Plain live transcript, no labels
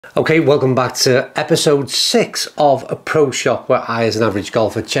Okay, welcome back to episode 6 of a pro shop where I, as an average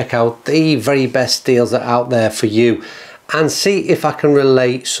golfer, check out the very best deals that are out there for you and see if I can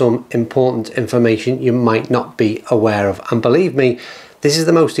relay some important information you might not be aware of. And believe me, this is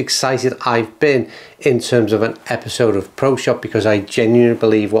the most excited I've been in terms of an episode of Pro Shop, because I genuinely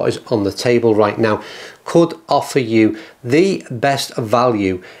believe what is on the table right now could offer you the best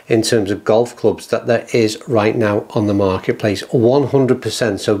value in terms of golf clubs that there is right now on the marketplace,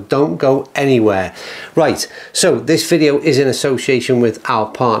 100%. So don't go anywhere. Right, so this video is in association with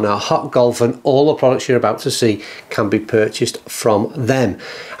our partner Hot Golf, and all the products you're about to see can be purchased from them.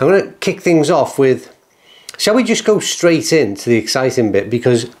 I'm going to kick things off with, shall we just go straight into the exciting bit,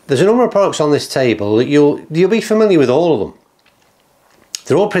 because there's a number of products on this table that you'll be familiar with all of them.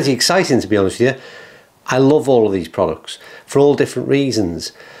 They're all pretty exciting, to be honest with you. I love all of these products for all different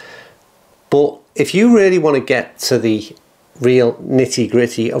reasons. But if you really want to get to the real nitty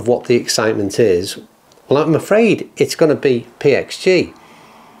gritty of what the excitement is, well, I'm afraid it's going to be PXG.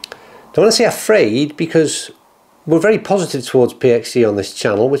 Don't want to say afraid, because we're very positive towards PXG on this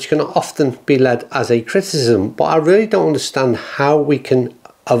channel, which can often be led as a criticism, but I really don't understand how we can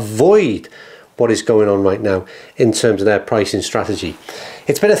avoid what is going on right now in terms of their pricing strategy.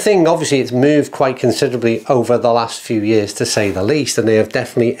 It's been a thing, obviously it's moved quite considerably over the last few years, to say the least, and they have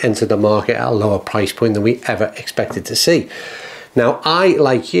definitely entered the market at a lower price point than we ever expected to see. Now, I,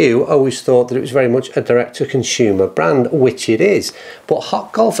 like you, always thought that it was very much a direct-to-consumer brand, which it is. But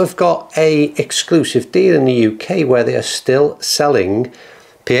Hot Golf have got a exclusive deal in the UK where they are still selling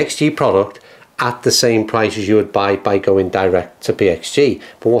PXG product at the same price as you would buy by going direct to PXG.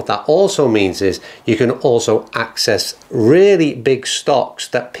 But what that also means is you can also access really big stocks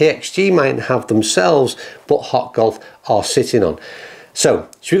that PXG might have themselves, but Hot Golf are sitting on. So,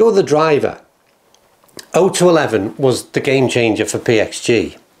 should we go with the driver? 0211 was the game changer for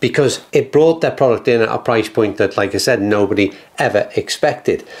PXG, because it brought their product in at a price point that, like I said, nobody ever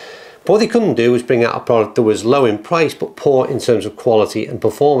expected. But what they couldn't do was bring out a product that was low in price but poor in terms of quality and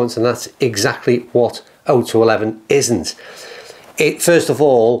performance, and that's exactly what 0211 isn't. First of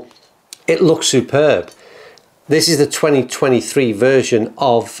all, it looks superb. This is the 2023 version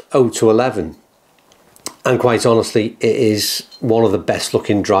of 0211. And quite honestly, it is one of the best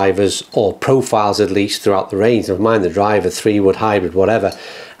looking drivers, or profiles at least, throughout the range. Never mind the driver, 3-wood, hybrid, whatever,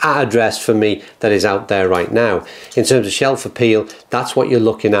 at address for me that is out there right now. In terms of shelf appeal, that's what you're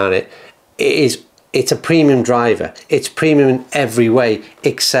looking at. It's a premium driver. It's premium in every way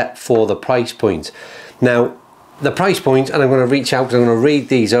except for the price point. Now, the price point, and I'm going to reach out because I'm going to read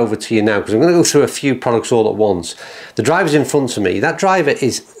these over to you now, because I'm going to go through a few products all at once. The driver's in front of me. That driver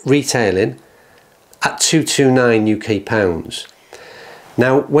is retailing at £229 UK pounds.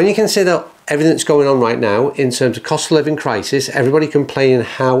 Now, when you consider everything that's going on right now in terms of cost of living crisis, everybody complaining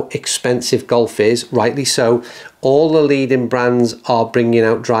how expensive golf is, rightly so. All the leading brands are bringing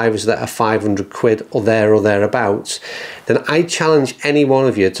out drivers that are 500 quid or thereabouts. Then I challenge any one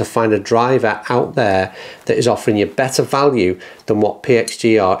of you to find a driver out there that is offering you better value than what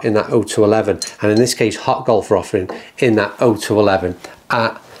PXG are in that 0211, and in this case Hot Golf are offering in that 0211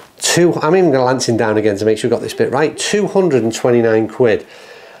 at I'm even glancing down again to make sure I got this bit right, 229 quid.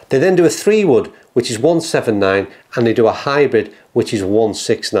 They then do a 3-wood, which is 179, and they do a hybrid, which is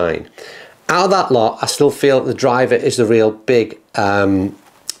 169. Out of that lot, I still feel that the driver is the real big, the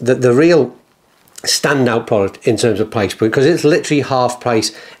real standout product in terms of price point, because it's literally half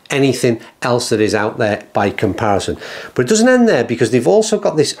price anything else that is out there by comparison. But it doesn't end there, because they've also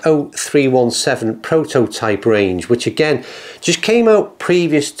got this 0317 prototype range, which again just came out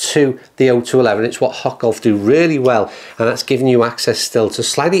previous to the 0211. It's what Hot Golf do really well, and that's giving you access still to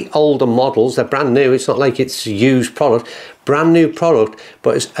slightly older models. They're brand new. It's not like it's used product. Brand new product,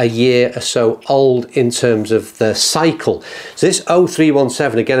 but it's a year or so old in terms of the cycle. So this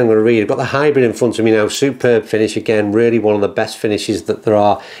 0317, again, I'm going to read. I've got the hybrid in front of me now. Superb finish, again, really one of the best finishes that there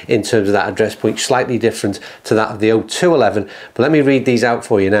are in terms of that address point. Slightly different to that of the 0211, but let me read these out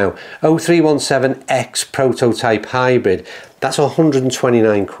for you now. 0317X prototype hybrid, that's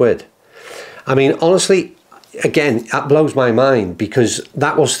 129 quid. I mean, honestly, again, that blows my mind, because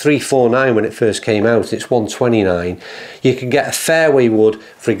that was 349 when it first came out. It's 129. You can get a fairway wood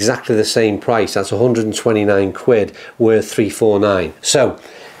for exactly the same price. That's 129 quid, worth 349. So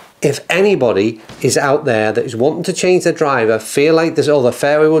if anybody is out there that is wanting to change their driver, feel like there's other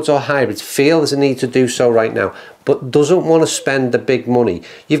fairway woods or hybrids, feel there's a need to do so right now, but doesn't want to spend the big money,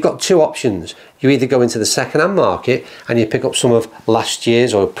 you've got two options. You either go into the second-hand market and you pick up some of last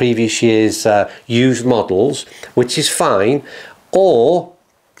year's or previous year's used models, which is fine, or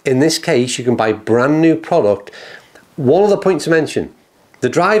in this case you can buy brand new product. One other point to mention, The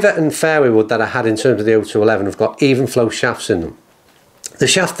driver and fairway wood that I had in terms of the 0211 have got even flow shafts in them. The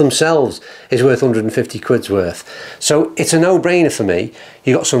shaft themselves is worth 150 quid's worth. So it's a no-brainer for me.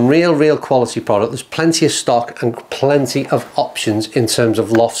 You've got some real quality product. There's plenty of stock and plenty of options in terms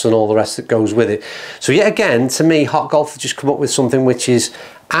of lofts and all the rest that goes with it. So yet again, to me, Hot Golf have just come up with something which is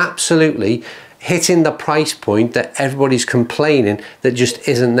absolutely hitting the price point that everybody's complaining that just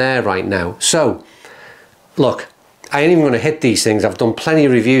isn't there right now. So, look, I ain't even going to hit these things. I've done plenty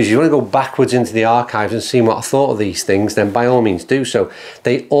of reviews. If you want to go backwards into the archives and see what I thought of these things, then by all means do so.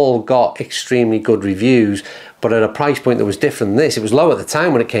 They all got extremely good reviews, but at a price point that was different than this. It was low at the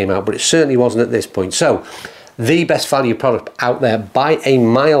time when it came out, but it certainly wasn't at this point. So the best value product out there by a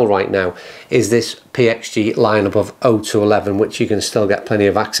mile right now is this PXG lineup of 0211, which you can still get plenty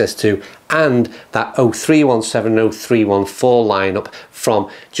of access to, and that 0317 and 0314 lineup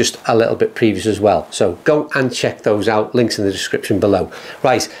from just a little bit previous as well. So go and check those out, links in the description below.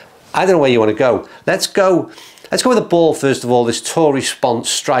 Right, I don't know where you want to go. Let's go with the ball first of all, this Tour Response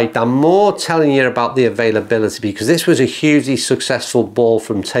Striped. I'm more telling you about the availability because this was a hugely successful ball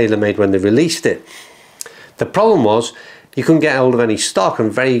from TaylorMade when they released it. The problem was you couldn't get hold of any stock,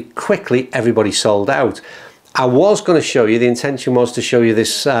 and very quickly everybody sold out. I was going to show you, the intention was to show you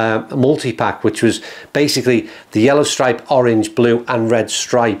this multi-pack, which was basically the yellow stripe, orange, blue and red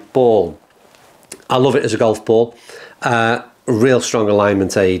stripe ball. I love it as a golf ball. Real strong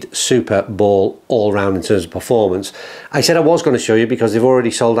alignment aid, super ball all round in terms of performance. I said I was going to show you because they've already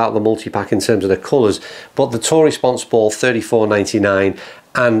sold out the multi-pack in terms of the colours, but the Tour Response ball, $34.99,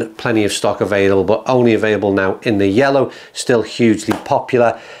 and plenty of stock available, but only available now in the yellow, still hugely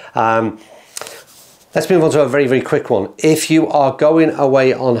popular. Let's move on to a very quick one. If you are going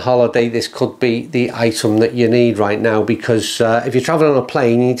away on holiday, this could be the item that you need right now, because if you're traveling on a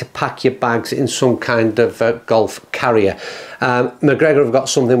plane, you need to pack your bags in some kind of golf carrier. McGregor have got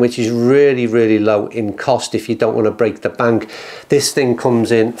something which is really low in cost if you don't want to break the bank. This thing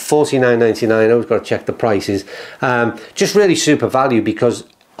comes in $49.99. I always got to check the prices. Just really super value, because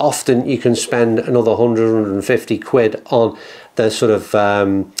often you can spend another 150 quid on the sort of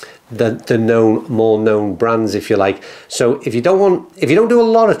the more known brands, if you like. So if you don't do a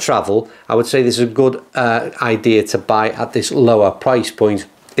lot of travel, I would say this is a good idea to buy at this lower price point.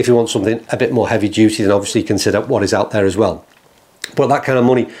 If you want something a bit more heavy duty, then obviously consider what is out there as well. But that kind of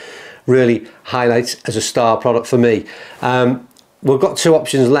money really highlights as a star product for me. We've got two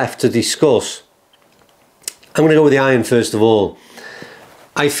options left to discuss. I'm going to go with the iron first of all.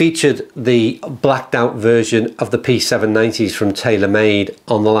 I featured the blacked out version of the P790s from TaylorMade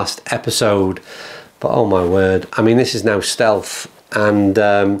on the last episode, but oh my word, I mean, this is now Stealth, and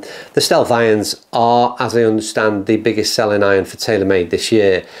the Stealth irons are, as I understand, the biggest selling iron for TaylorMade this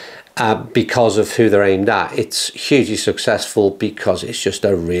year. Because of who they're aimed at. It's hugely successful because it's just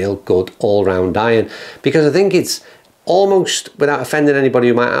a real good all-round iron, because I think it's almost, without offending anybody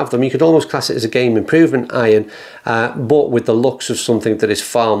who might have them, you could almost class it as a game improvement iron, but with the looks of something that is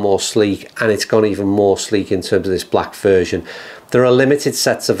far more sleek, and it's gone even more sleek in terms of this black version. There are limited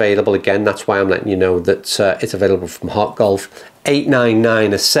sets available. Again, that's why I'm letting you know that it's available from Hot Golf.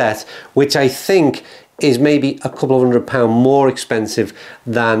 $8.99 a set, which I think is maybe a couple of £100 more expensive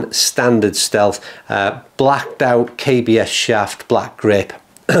than standard Stealth. Blacked out KBS shaft, black grip.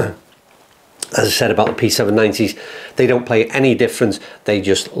 As I said about the P790s, they don't play any difference. They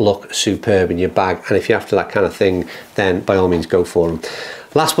just look superb in your bag, and if you're after that kind of thing, then by all means go for them.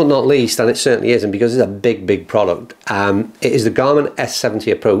 Last but not least, and it certainly isn't because it's a big product, it is the Garmin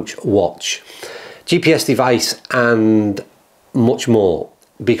S70 Approach watch. GPS device and much more,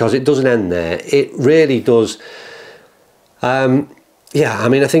 because it doesn't end there. It really does. Yeah, I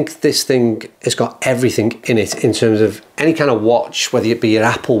mean, I think this thing has got everything in it in terms of any kind of watch, whether it be an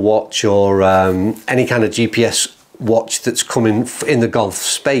Apple Watch or any kind of GPS watch that's coming in the golf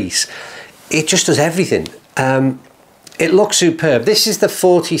space. It just does everything. It looks superb. This is the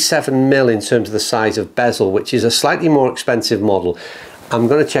 47mm in terms of the size of bezel, which is a slightly more expensive model. I'm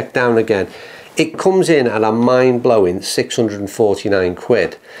going to check down again. It comes in at a mind-blowing 649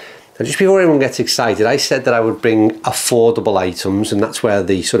 quid. Now, just before everyone gets excited, I said that I would bring affordable items, and that's where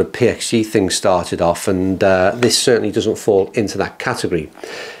the sort of PXG thing started off, and this certainly doesn't fall into that category.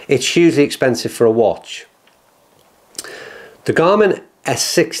 It's hugely expensive for a watch. The Garmin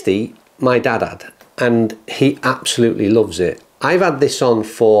S60 my dad had, and he absolutely loves it. I've had this on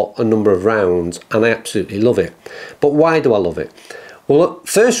for a number of rounds and I absolutely love it. But why do I love it? Well, look,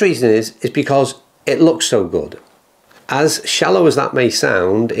 first reason is because it looks so good. As shallow as that may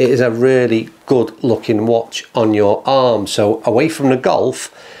sound, it is a really good looking watch on your arm. So away from the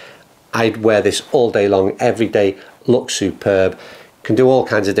golf, I'd wear this all day long, every day, looks superb. can do all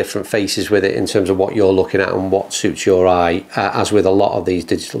kinds of different faces with it in terms of what you're looking at and what suits your eye, as with a lot of these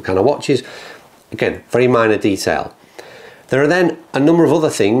digital kind of watches. Again, very minor detail. There are then a number of other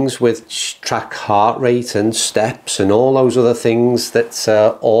things which track heart rate and steps and all those other things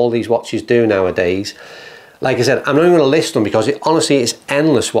that all these watches do nowadays. Like I said, I'm not even going to list them because honestly it's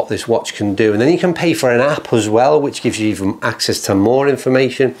endless what this watch can do. And then you can pay for an app as well, which gives you even access to more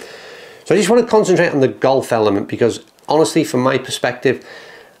information. So I just want to concentrate on the golf element because honestly, from my perspective,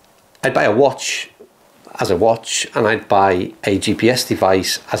 I'd buy a watch as a watch and I'd buy a GPS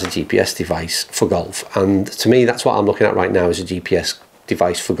device as a GPS device for golf. And to me, that's what I'm looking at right now, is a GPS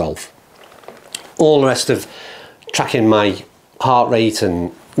device for golf. All the rest of tracking my heart rate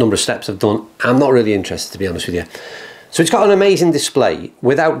and number of steps I've done, I'm not really interested, to be honest with you. So it's got an amazing display,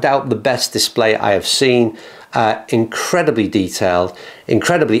 without doubt the best display I have seen. Incredibly detailed,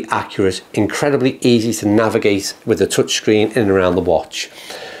 incredibly accurate, incredibly easy to navigate with the touchscreen in and around the watch.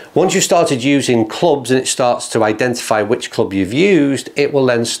 Once you've started using clubs and it starts to identify which club you've used, it will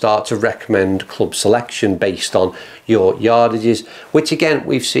then start to recommend club selection based on your yardages, which again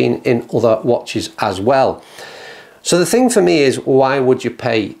we've seen in other watches as well. So the thing for me is, why would you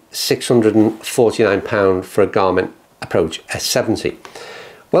pay £649 for a Garmin Approach S70?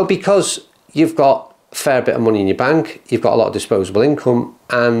 Well, because you've got a fair bit of money in your bank, you've got a lot of disposable income,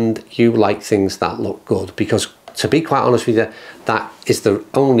 and you like things that look good. Because to be quite honest with you, that is the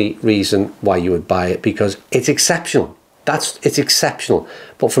only reason why you would buy it, because it's exceptional. It's exceptional.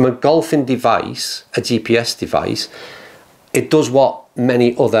 But from a golfing device, a GPS device, it does what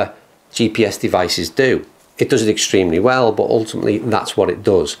many other GPS devices do. It does it extremely well, but ultimately that's what it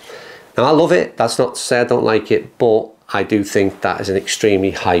does. Now I love it, that's not to say I don't like it, but I do think that is an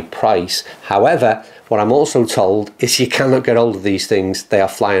extremely high price. However, what I'm also told is you cannot get hold of these things, they are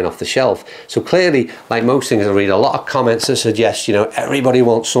flying off the shelf. So clearly, like most things, I read a lot of comments that suggest, you know, everybody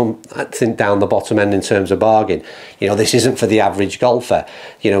wants something down the bottom end in terms of bargain. You know, this isn't for the average golfer.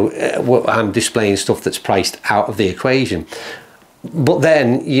 You know, I'm displaying stuff that's priced out of the equation. But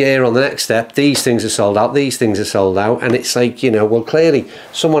then, year on the next step, these things are sold out, these things are sold out, and it's like, you know, well, clearly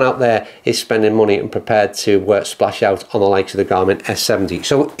someone out there is spending money and prepared to splash out on the likes of the Garmin S70.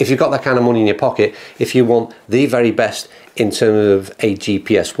 So if you've got that kind of money in your pocket, if you want the very best in terms of a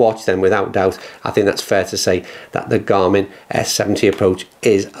GPS watch, then without doubt, I think that's fair to say that the Garmin S70 Approach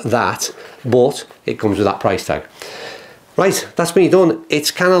is that, but it comes with that price tag. Right, that's me done. It's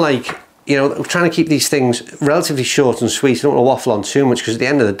kind of like, you know, we're trying to keep these things relatively short and sweet. I don't want to waffle on too much, because at the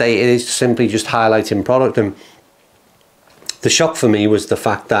end of the day, it is simply just highlighting product. And the shock for me was the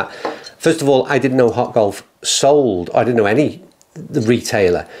fact that, first of all, I didn't know Hot Golf sold. I didn't know any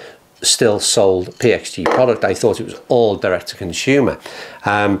retailer still sold PXG product. I thought it was all direct to consumer.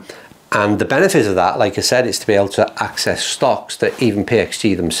 And the benefit of that, like I said, is to be able to access stocks that even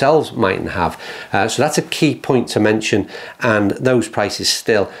PXG themselves mightn't have. So that's a key point to mention, and those prices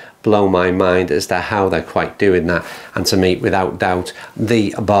still blow my mind as to how they're quite doing that. And to me, without doubt,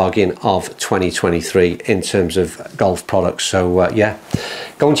 the bargain of 2023 in terms of golf products. So yeah,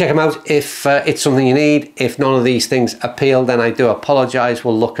 go and check them out if it's something you need. If none of these things appeal, then I do apologize.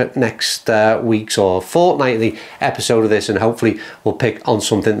 We'll look at next week's or fortnightly episode of this, and hopefully we'll pick on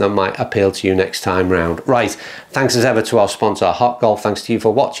something that might appeal to you next time round. Right, thanks as ever to our sponsor Hot Golf. Thanks to you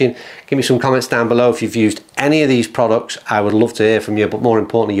for watching. Give me some comments down below if you've used any of these products. I would love to hear from you, but more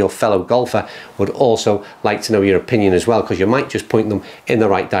importantly, your fellow golfer would also like to know your opinion as well, because you might just point them in the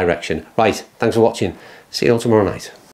right direction. Right, thanks for watching. See you all tomorrow night.